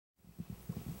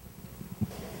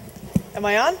Am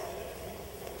I on?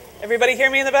 Everybody hear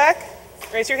me in the back?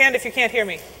 Raise your hand if you can't hear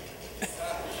me.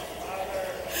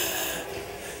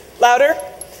 Louder?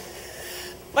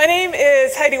 My name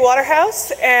is Heidi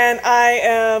Waterhouse, and I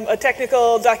am a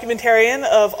technical documentarian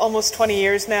of almost 20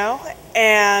 years now.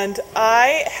 And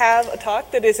I have a talk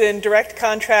that is in direct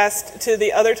contrast to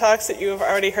the other talks that you have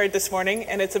already heard this morning,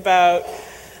 and it's about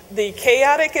the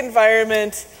chaotic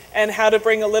environment and how to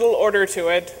bring a little order to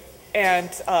it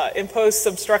and impose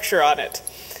some structure on it.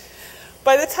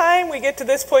 By the time we get to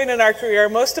this point in our career,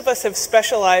 most of us have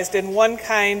specialized in one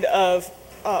kind of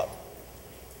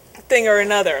thing or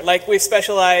another. Like we've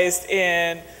specialized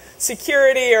in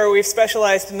security, or we've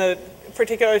specialized in a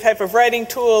particular type of writing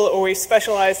tool, or we've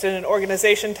specialized in an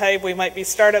organization type. We might be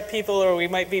startup people, or we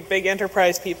might be big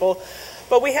enterprise people,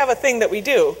 but we have a thing that we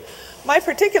do. My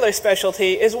particular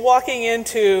specialty is walking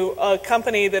into a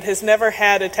company that has never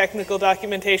had a technical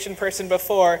documentation person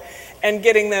before and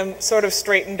getting them sort of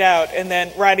straightened out and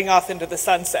then riding off into the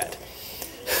sunset.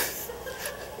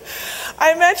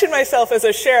 I imagine myself as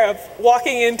a sheriff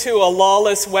walking into a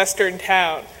lawless western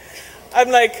town.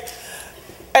 I'm like,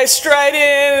 I stride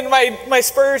in, and my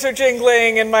spurs are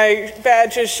jingling, and my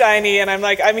badge is shiny, and I'm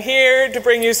like, I'm here to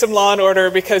bring you some law and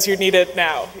order because you need it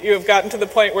now. You have gotten to the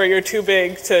point where you're too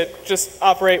big to just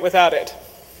operate without it.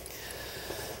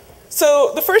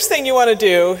 So the first thing you want to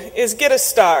do is get a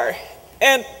star.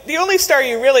 And the only star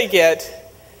you really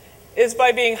get is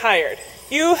by being hired.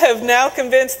 You have now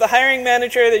convinced the hiring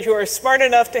manager that you are smart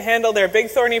enough to handle their big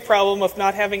thorny problem of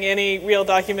not having any real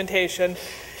documentation.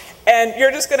 And you're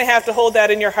just going to have to hold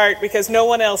that in your heart because no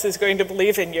one else is going to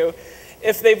believe in you.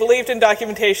 If they believed in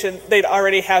documentation, they'd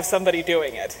already have somebody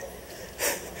doing it.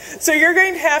 So you're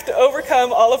going to have to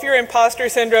overcome all of your imposter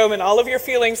syndrome and all of your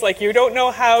feelings like you don't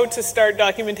know how to start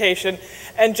documentation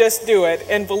and just do it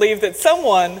and believe that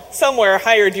someone, somewhere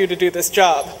hired you to do this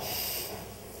job.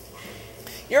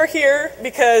 You're here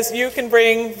because you can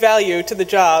bring value to the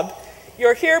job.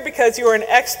 You're here because you're an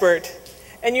expert.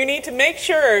 And you need to make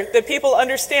sure that people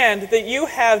understand that you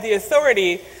have the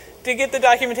authority to get the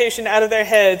documentation out of their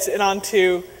heads and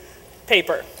onto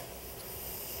paper.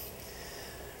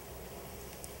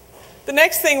 The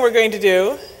next thing we're going to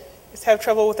do is have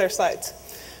trouble with our slides.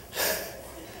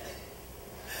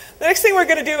 The next thing we're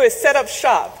going to do is set up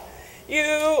shop. You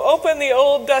open the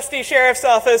old dusty sheriff's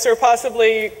office, or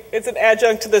possibly it's an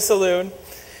adjunct to the saloon,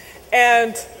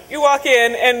 and you walk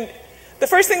in, and the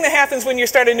first thing that happens when you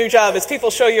start a new job is people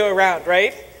show you around,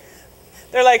 right?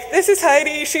 They're like, this is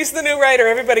Heidi, she's the new writer.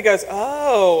 Everybody goes,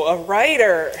 oh, a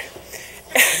writer.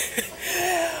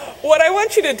 What I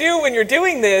want you to do when you're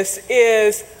doing this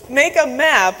is make a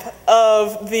map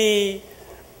of the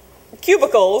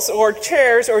cubicles or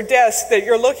chairs or desks that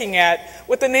you're looking at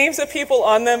with the names of people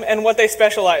on them and what they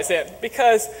specialize in.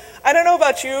 Because I don't know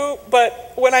about you,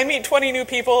 but when I meet 20 new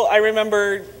people, I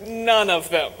remember none of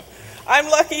them. I'm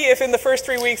lucky if in the first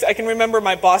 3 weeks I can remember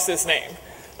my boss's name.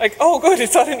 Like, oh good,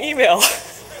 it's on an email.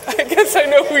 I guess I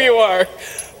know who you are.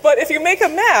 But if you make a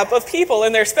map of people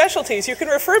and their specialties, you can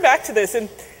refer back to this in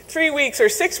 3 weeks or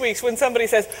 6 weeks when somebody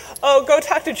says, oh, go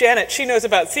talk to Janet, she knows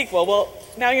about SQL. Well,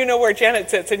 now you know where Janet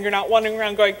sits and you're not wandering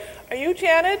around going, are you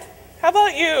Janet? How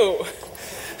about you?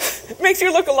 It makes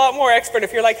you look a lot more expert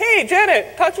if you're like, hey,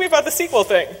 Janet, talk to me about the SQL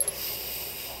thing.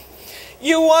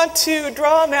 You want to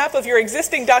draw a map of your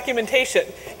existing documentation.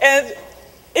 And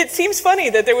it seems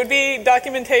funny that there would be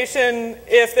documentation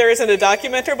if there isn't a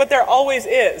documenter, but there always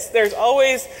is. There's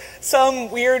always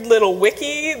some weird little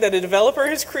wiki that a developer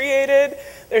has created.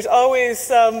 There's always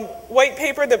some white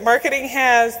paper that marketing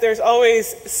has. There's always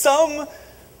some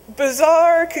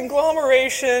bizarre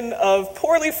conglomeration of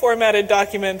poorly formatted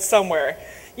documents somewhere.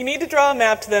 You need to draw a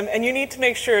map to them, and you need to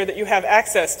make sure that you have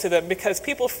access to them, because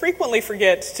people frequently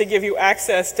forget to give you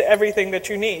access to everything that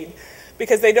you need,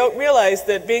 because they don't realize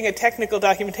that being a technical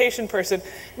documentation person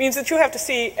means that you have to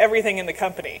see everything in the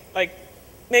company. Like,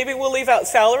 maybe we'll leave out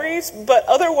salaries, but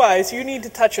otherwise you need to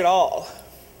touch it all.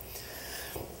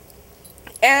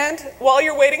 And while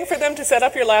you're waiting for them to set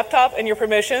up your laptop and your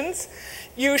permissions,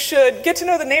 you should get to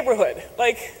know the neighborhood.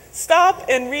 Like, stop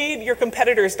and read your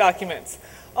competitors' documents.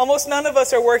 Almost none of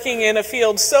us are working in a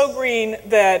field so green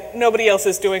that nobody else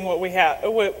is doing what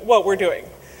we're doing.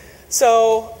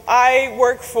 So I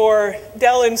work for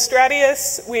Dell and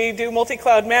Stratius. We do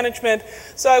multi-cloud management.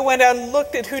 So I went out and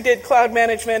looked at who did cloud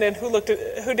management and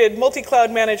who did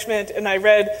multi-cloud management, and I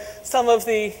read some of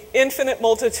the infinite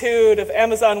multitude of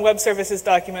Amazon Web Services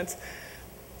documents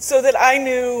so that I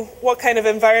knew what kind of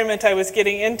environment I was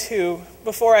getting into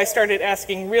before I started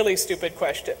asking really stupid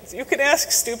questions. You can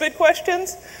ask stupid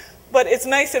questions, but it's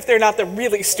nice if they're not the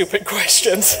really stupid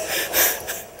questions.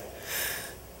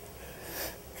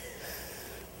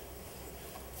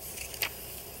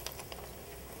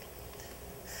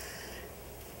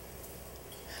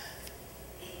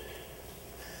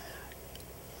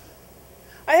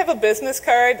 business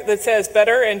card that says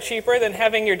better and cheaper than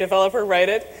having your developer write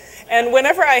it. And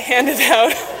whenever I hand it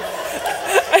out,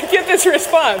 I get this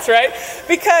response, right?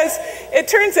 Because it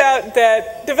turns out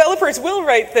that developers will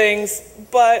write things,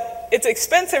 but it's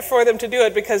expensive for them to do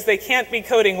it because they can't be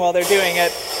coding while they're doing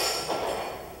it.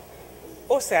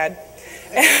 Oh, sad.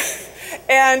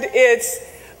 And it's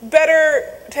better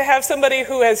to have somebody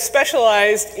who has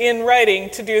specialized in writing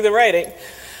to do the writing.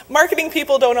 Marketing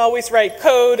people don't always write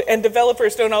code, and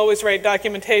developers don't always write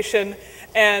documentation,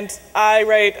 and I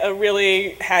write a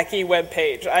really hacky web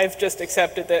page. I've just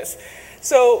accepted this.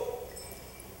 So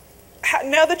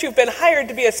now that you've been hired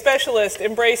to be a specialist,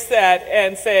 embrace that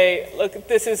and say, look,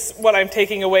 this is what I'm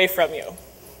taking away from you.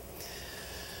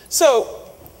 So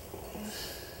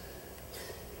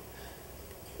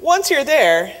once you're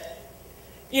there,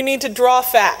 you need to draw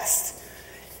fast.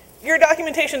 Your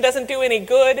documentation doesn't do any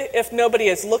good if nobody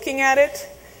is looking at it.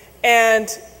 And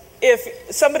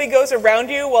if somebody goes around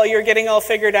you while you're getting all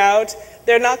figured out,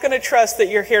 they're not going to trust that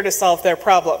you're here to solve their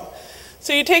problem.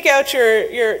 So you take out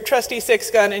your trusty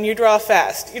 6-gun and you draw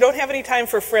fast. You don't have any time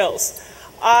for frills.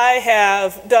 I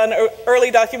have done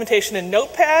early documentation in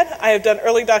Notepad. I have done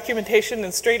early documentation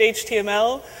in straight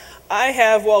HTML. I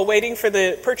have, while waiting for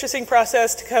the purchasing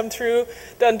process to come through,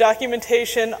 done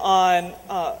documentation on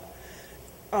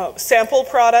sample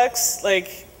products,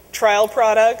 like trial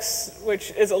products,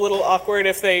 which is a little awkward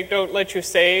if they don't let you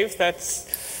save.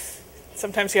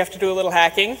 Sometimes you have to do a little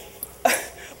hacking.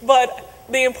 But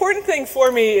the important thing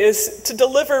for me is to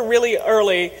deliver really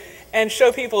early and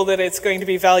show people that it's going to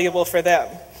be valuable for them.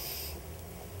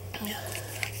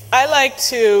 I like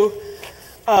to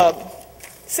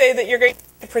say that you're going to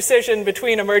get precision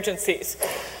between emergencies.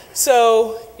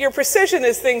 So your precision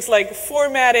is things like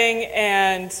formatting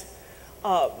and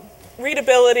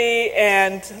readability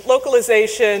and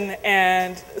localization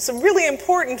and some really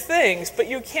important things, but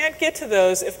you can't get to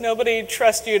those if nobody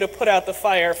trusts you to put out the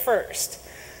fire first.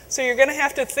 So you're going to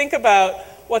have to think about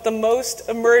what the most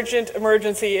emergent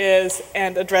emergency is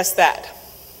and address that.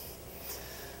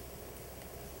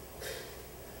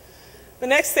 The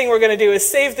next thing we're going to do is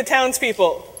save the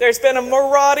townspeople. There's been a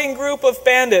marauding group of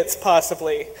bandits,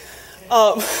 possibly.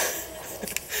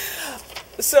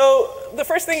 So the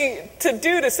first thing to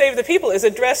do to save the people is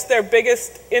address their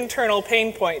biggest internal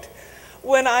pain point.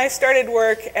 When I started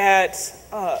work at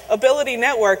Ability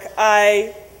Network,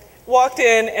 I walked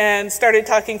in and started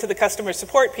talking to the customer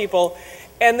support people,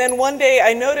 and then one day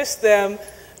I noticed them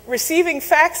receiving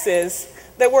faxes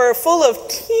that were full of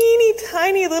teeny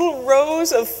tiny little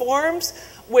rows of forms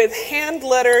with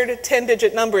hand-lettered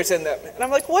 10-digit numbers in them. And I'm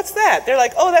like, what's that? They're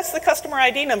like, oh, that's the customer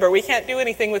ID number. We can't do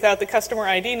anything without the customer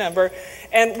ID number.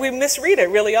 And we misread it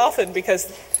really often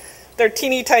because they're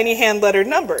teeny tiny hand-lettered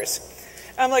numbers.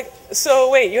 I'm like, so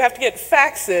wait, you have to get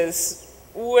faxes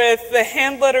with the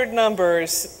hand-lettered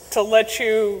numbers to let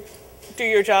you do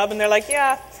your job? And they're like,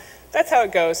 yeah, that's how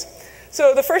it goes.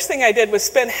 So the first thing I did was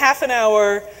spend half an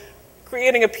hour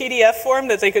creating a PDF form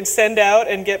that they could send out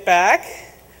and get back.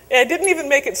 And I didn't even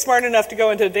make it smart enough to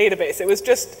go into a database. It was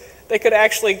just they could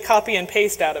actually copy and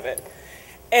paste out of it.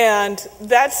 And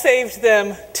that saved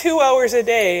them 2 hours a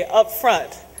day up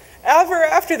front.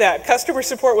 After that, customer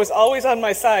support was always on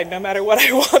my side no matter what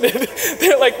I wanted.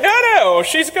 They're like, no,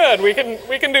 she's good. We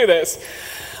can do this.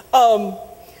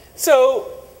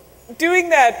 So doing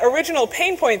that original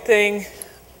pain point thing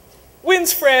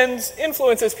wins friends,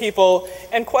 influences people,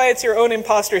 and quiets your own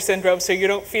imposter syndrome so you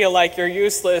don't feel like you're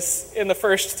useless in the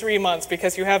first 3 months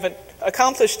because you haven't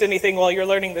accomplished anything while you're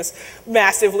learning this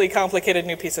massively complicated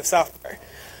new piece of software.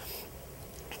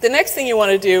 The next thing you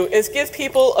want to do is give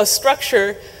people a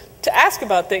structure to ask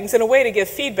about things and a way to give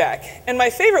feedback. And my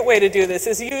favorite way to do this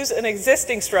is use an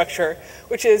existing structure,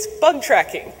 which is bug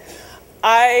tracking.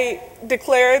 I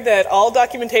declare that all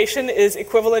documentation is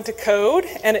equivalent to code,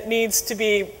 and it needs to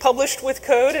be published with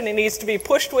code, and it needs to be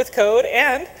pushed with code,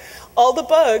 and all the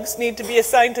bugs need to be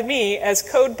assigned to me as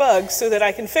code bugs so that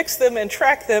I can fix them and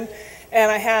track them,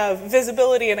 and I have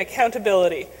visibility and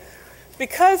accountability.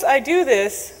 Because I do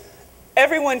this,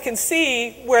 everyone can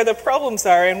see where the problems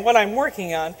are and what I'm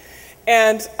working on.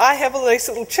 And I have a nice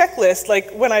little checklist,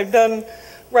 like when I've done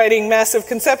writing massive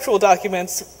conceptual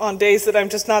documents on days that I'm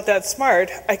just not that smart,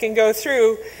 I can go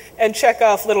through and check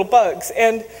off little bugs.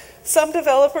 And some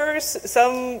developers,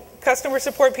 some customer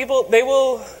support people, they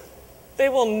will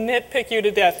nitpick you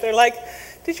to death. They're like,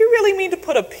 did you really mean to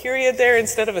put a period there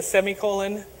instead of a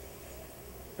semicolon?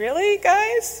 Really,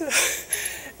 guys?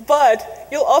 But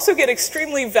you'll also get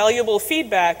extremely valuable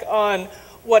feedback on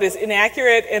what is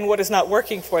inaccurate and what is not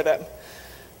working for them.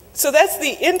 So that's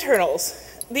the internals.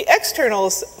 The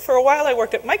externals, for a while I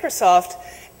worked at Microsoft,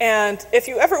 And if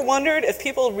you ever wondered if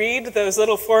people read those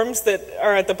little forms that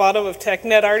are at the bottom of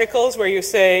TechNet articles where you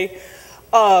say,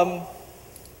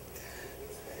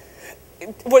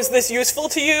 was this useful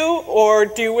to you, or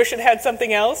do you wish it had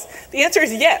something else? The answer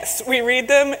is yes. We read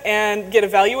them and get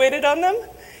evaluated on them,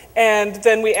 and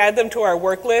then we add them to our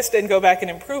work list and go back and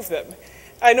improve them.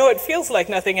 I know it feels like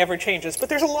nothing ever changes, but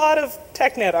there's a lot of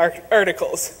TechNet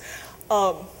articles.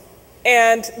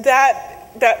 And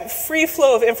that free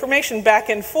flow of information back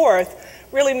and forth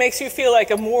really makes you feel like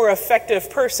a more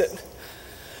effective person.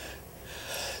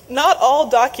 Not all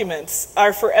documents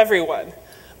are for everyone,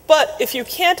 but if you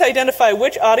can't identify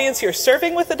which audience you're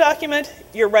serving with the document,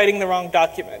 you're writing the wrong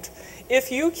document.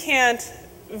 If you can't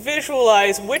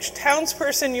visualize which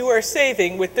townsperson you are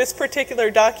saving with this particular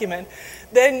document,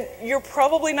 then you're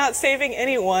probably not saving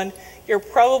anyone, you're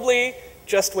probably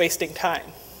just wasting time.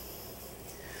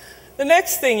 The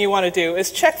next thing you want to do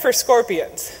is check for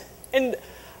scorpions. And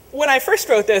when I first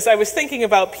wrote this, I was thinking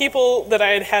about people that I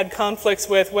had had conflicts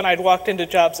with when I'd walked into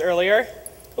jobs earlier.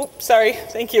 Oops, sorry,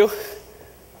 thank you.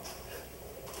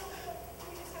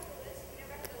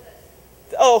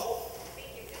 Oh,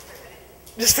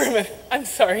 just for a minute, I'm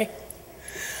sorry.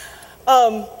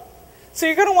 So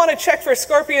you're going to want to check for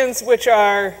scorpions which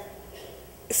are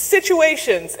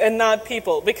situations and not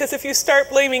people, because if you start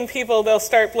blaming people, they'll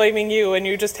start blaming you, and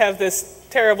you just have this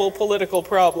terrible political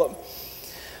problem.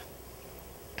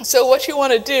 So what you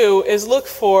want to do is look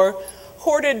for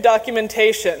hoarded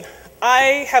documentation.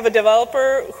 I have a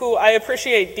developer who I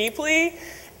appreciate deeply,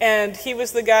 and he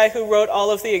was the guy who wrote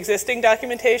all of the existing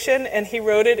documentation, and he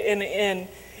wrote it in an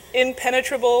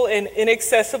impenetrable and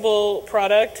inaccessible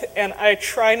product, and I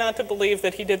try not to believe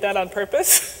that he did that on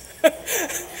purpose.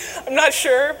 I'm not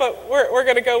sure, but we're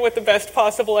going to go with the best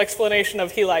possible explanation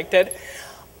of he liked it.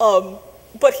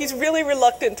 But he's really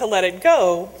reluctant to let it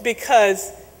go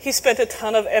because he spent a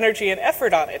ton of energy and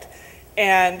effort on it.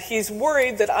 And he's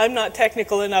worried that I'm not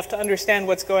technical enough to understand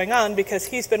what's going on because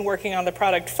he's been working on the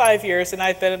product 5 years and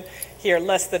I've been here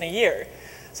less than a year.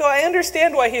 So I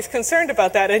understand why he's concerned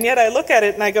about that, and yet I look at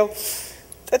it and I go,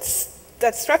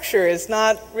 that structure is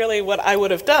not really what I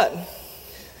would have done.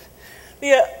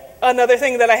 Another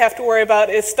thing that I have to worry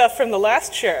about is stuff from the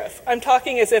last sheriff. I'm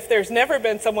talking as if there's never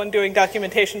been someone doing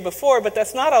documentation before, but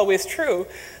that's not always true.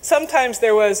 Sometimes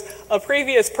there was a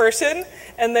previous person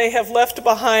and they have left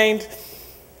behind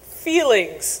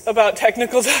feelings about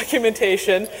technical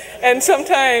documentation, and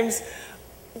sometimes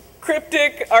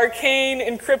cryptic, arcane,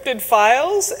 encrypted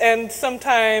files, and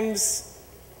sometimes,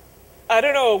 I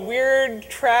don't know, weird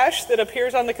trash that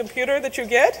appears on the computer that you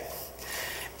get.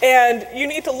 And you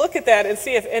need to look at that and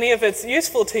see if any of it's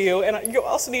useful to you, and you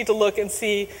also need to look and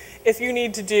see if you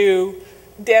need to do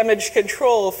damage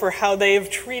control for how they've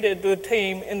treated the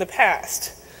team in the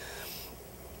past.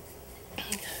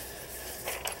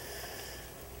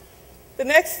 The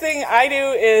next thing I do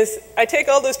is I take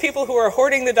all those people who are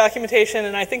hoarding the documentation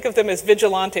and I think of them as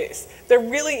vigilantes. They're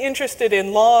really interested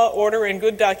in law, order, and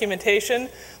good documentation,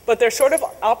 but they're sort of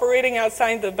operating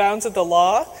outside the bounds of the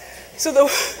law. So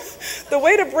the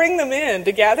way to bring them in,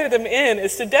 to gather them in,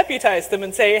 is to deputize them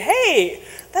and say, hey,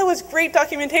 that was great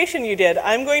documentation you did.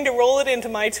 I'm going to roll it into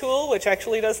my tool, which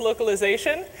actually does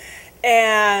localization,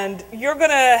 and you're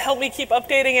going to help me keep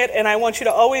updating it, and I want you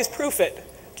to always proof it.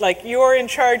 Like, you're in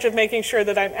charge of making sure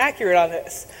that I'm accurate on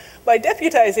this. By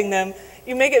deputizing them,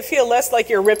 you make it feel less like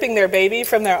you're ripping their baby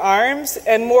from their arms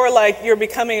and more like you're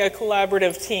becoming a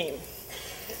collaborative team.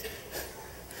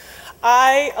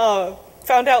 I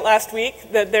found out last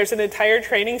week that there's an entire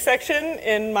training section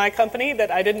in my company that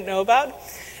I didn't know about.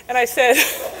 And I said,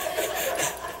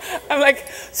 I'm like,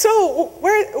 so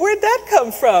where'd that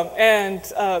come from? And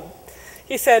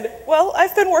he said, well,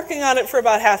 I've been working on it for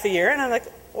about half a year. And I'm like,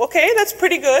 okay, that's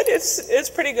pretty good. It's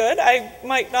pretty good. I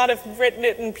might not have written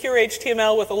it in pure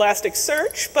HTML with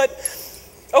Elasticsearch, but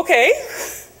okay,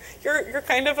 you're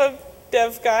kind of a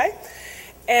dev guy.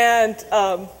 And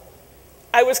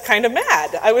I was kind of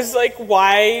mad. I was like,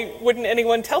 why wouldn't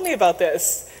anyone tell me about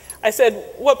this? I said,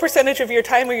 what percentage of your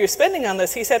time are you spending on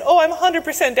this? He said, oh, I'm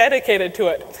 100% dedicated to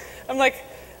it. I'm like,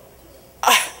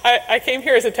 I came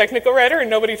here as a technical writer and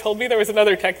nobody told me there was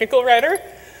another technical writer.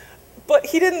 But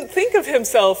he didn't think of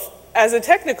himself as a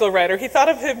technical writer. He thought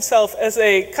of himself as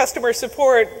a customer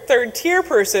support third-tier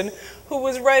person who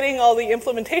was writing all the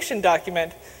implementation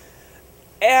document.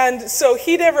 And so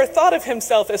he never thought of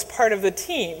himself as part of the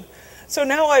team. So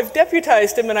now I've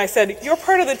deputized him and I said, you're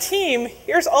part of the team.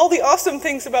 Here's all the awesome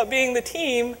things about being the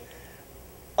team.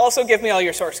 Also give me all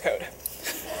your source code.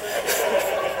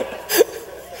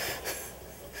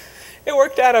 It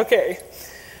worked out okay.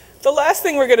 The last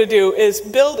thing we're going to do is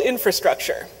build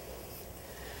infrastructure.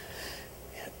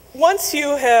 Once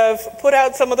you have put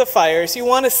out some of the fires, you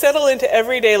want to settle into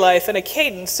everyday life and a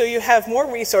cadence so you have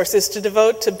more resources to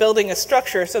devote to building a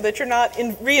structure so that you're not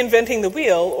reinventing the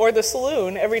wheel or the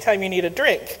saloon every time you need a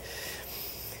drink.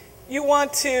 You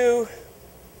want to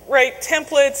write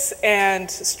templates and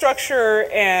structure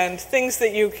and things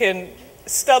that you can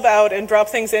stub out and drop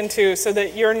things into so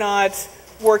that you're not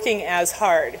working as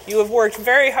hard. You have worked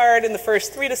very hard in the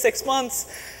first 3 to 6 months,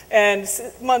 and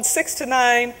months 6 to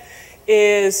 9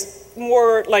 is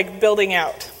more like building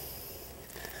out.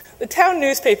 The town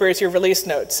newspaper is your release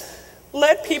notes.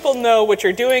 Let people know what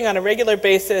you're doing on a regular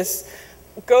basis.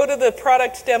 Go to the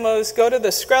product demos, go to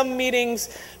the Scrum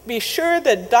meetings. Be sure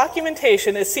that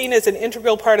documentation is seen as an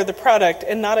integral part of the product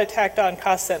and not a tacked on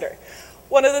cost center.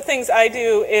 One of the things I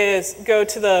do is go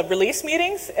to the release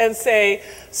meetings and say,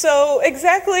 so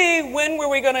exactly when were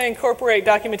we going to incorporate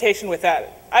documentation with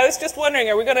that? I was just wondering,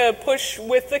 are we going to push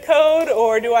with the code,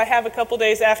 or do I have a couple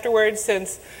days afterwards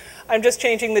since I'm just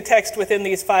changing the text within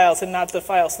these files and not the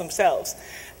files themselves?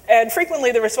 And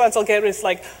frequently the response I'll get is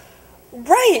like,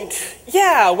 right,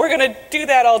 yeah, we're going to do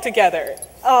that all together.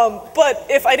 But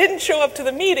if I didn't show up to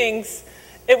the meetings,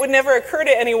 it would never occur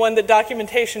to anyone that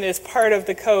documentation is part of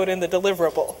the code and the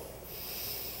deliverable.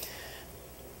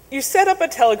 You set up a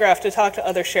telegraph to talk to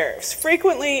other sheriffs.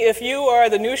 Frequently, if you are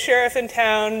the new sheriff in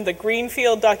town, the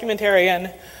greenfield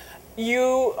documentarian,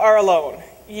 you are alone.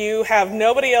 You have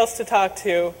nobody else to talk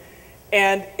to,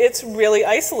 and it's really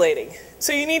isolating.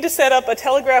 So you need to set up a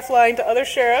telegraph line to other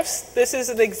sheriffs. This is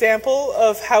an example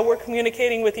of how we're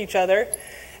communicating with each other,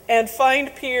 and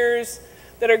find peers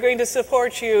that are going to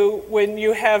support you when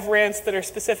you have rants that are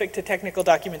specific to technical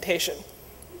documentation.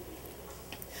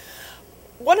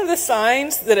 One of the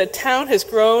signs that a town has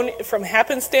grown from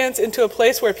happenstance into a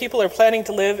place where people are planning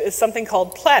to live is something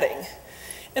called platting.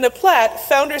 In a plat,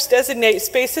 founders designate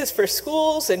spaces for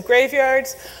schools and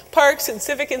graveyards, parks and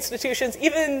civic institutions,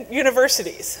 even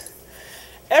universities.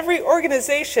 Every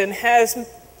organization has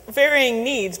varying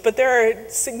needs, but there are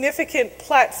significant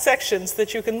plat sections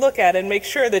that you can look at and make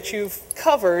sure that you've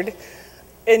covered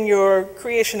in your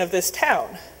creation of this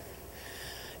town.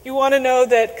 You want to know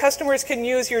that customers can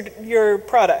use your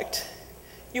product.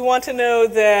 You want to know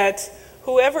that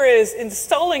whoever is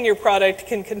installing your product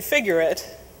can configure it.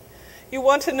 You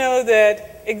want to know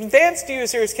that advanced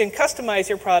users can customize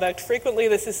your product. Frequently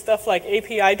this is stuff like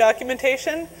API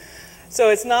documentation.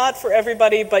 So it's not for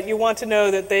everybody, but you want to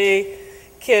know that they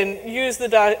can use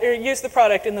the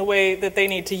product in the way that they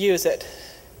need to use it.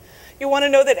 You want to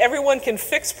know that everyone can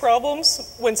fix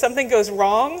problems when something goes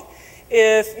wrong.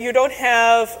 If you don't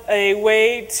have a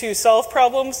way to solve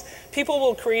problems, people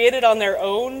will create it on their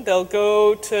own. They'll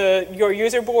go to your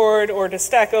user board or to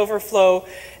Stack Overflow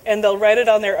and they'll write it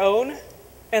on their own,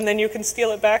 and then you can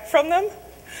steal it back from them.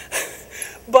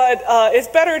 But it's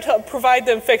better to provide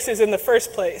them fixes in the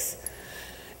first place.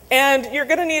 And you're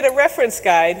going to need a reference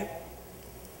guide,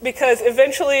 because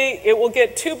eventually it will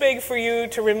get too big for you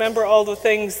to remember all the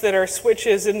things that are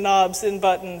switches and knobs and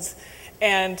buttons.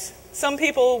 And some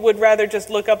people would rather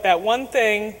just look up that one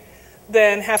thing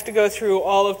than have to go through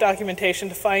all of documentation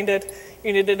to find it.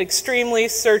 You need an extremely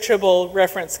searchable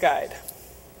reference guide.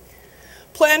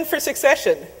 Plan for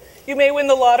succession. You may win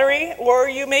the lottery, or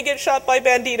you may get shot by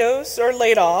banditos or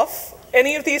laid off.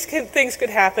 Any of these things could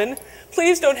happen.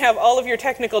 Please don't have all of your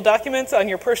technical documents on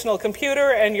your personal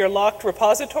computer and your locked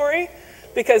repository,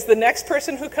 because the next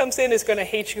person who comes in is going to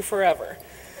hate you forever.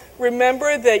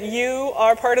 Remember that you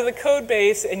are part of the code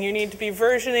base and you need to be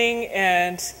versioning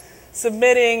and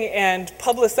submitting and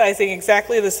publicizing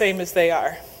exactly the same as they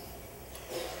are.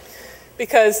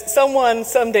 Because someone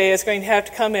someday is going to have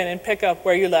to come in and pick up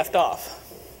where you left off.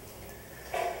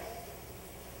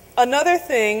 Another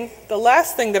thing, the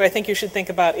last thing that I think you should think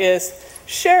about is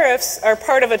sheriffs are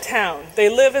part of a town. They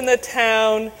live in the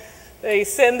town, they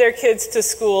send their kids to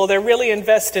school, they're really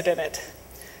invested in it.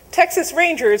 Texas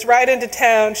Rangers ride into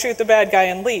town, shoot the bad guy,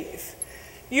 and leave.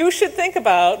 You should think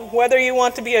about whether you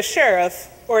want to be a sheriff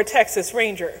or a Texas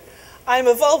Ranger. I'm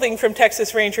evolving from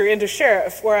Texas Ranger into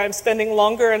sheriff, where I'm spending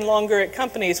longer and longer at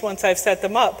companies once I've set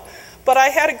them up. But I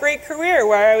had a great career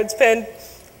where I would spend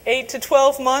 8 to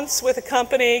 12 months with a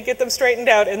company, get them straightened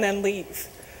out, and then leave.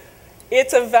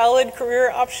 It's a valid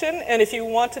career option, and if you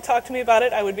want to talk to me about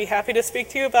it, I would be happy to speak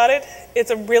to you about it.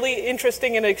 It's a really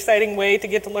interesting and exciting way to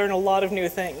get to learn a lot of new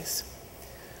things.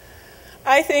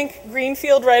 I think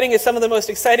greenfield writing is some of the most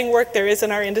exciting work there is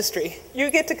in our industry.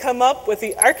 You get to come up with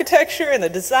the architecture and the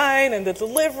design and the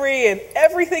delivery and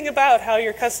everything about how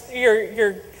your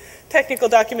technical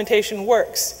documentation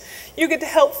works. You get to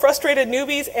help frustrated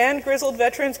newbies and grizzled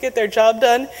veterans get their job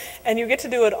done, and you get to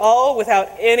do it all without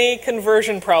any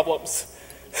conversion problems.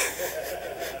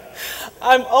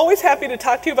 I'm always happy to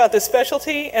talk to you about this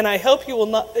specialty, and I hope you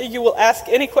will ask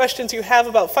any questions you have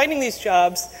about finding these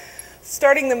jobs,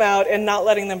 starting them out, and not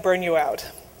letting them burn you out.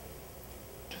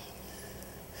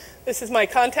 This is my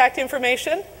contact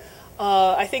information.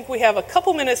 I think we have a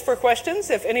couple minutes for questions.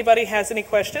 If anybody has any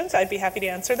questions, I'd be happy to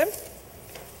answer them.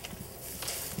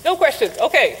 No questions.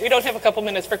 Okay, we don't have a couple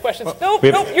minutes for questions. Nope,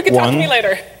 you can talk to me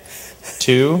later.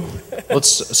 2.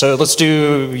 Let's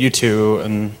do you two,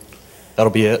 and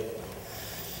that'll be it.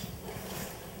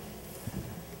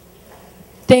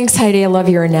 Thanks, Heidi. I love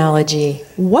your analogy.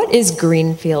 What is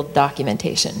greenfield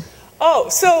documentation? Oh,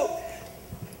 so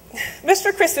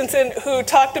Mr. Christensen, who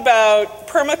talked about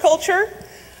permaculture,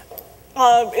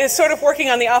 is sort of working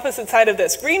on the opposite side of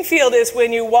this. Greenfield is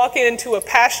when you walk into a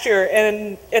pasture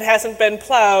and it hasn't been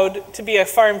plowed to be a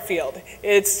farm field.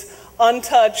 It's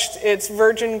untouched, it's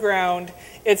virgin ground,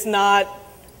 there's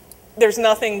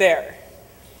nothing there.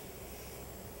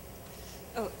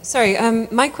 Oh, sorry,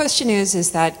 my question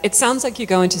is that it sounds like you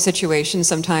go into situations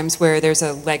sometimes where there's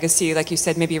a legacy, like you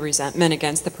said, maybe a resentment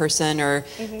against the person or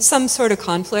some sort of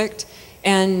conflict.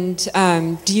 And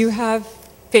do you have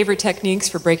favorite techniques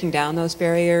for breaking down those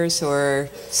barriers or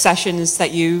sessions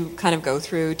that you kind of go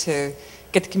through to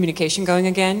get the communication going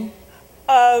again?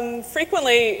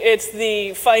 Frequently, it's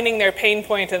the finding their pain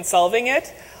point and solving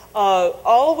it.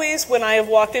 Always when I have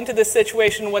walked into this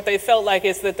situation, what they felt like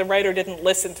is that the writer didn't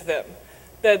listen to them,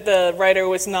 that the writer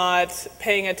was not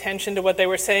paying attention to what they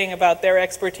were saying about their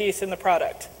expertise in the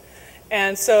product.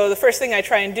 And so the first thing I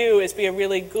try and do is be a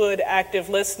really good, active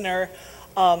listener.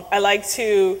 I like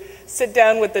to sit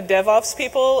down with the DevOps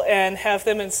people and have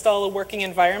them install a working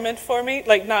environment for me,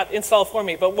 like not install for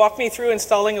me, but walk me through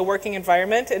installing a working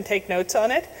environment and take notes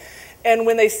on it. And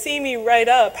when they see me write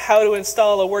up how to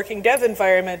install a working dev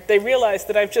environment, they realize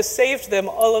that I've just saved them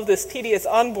all of this tedious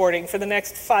onboarding for the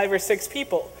next 5 or 6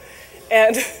 people.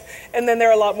 And then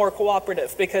they're a lot more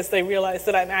cooperative because they realize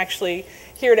that I'm actually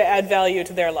here to add value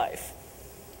to their life.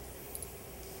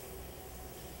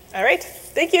 All right,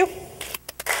 thank you.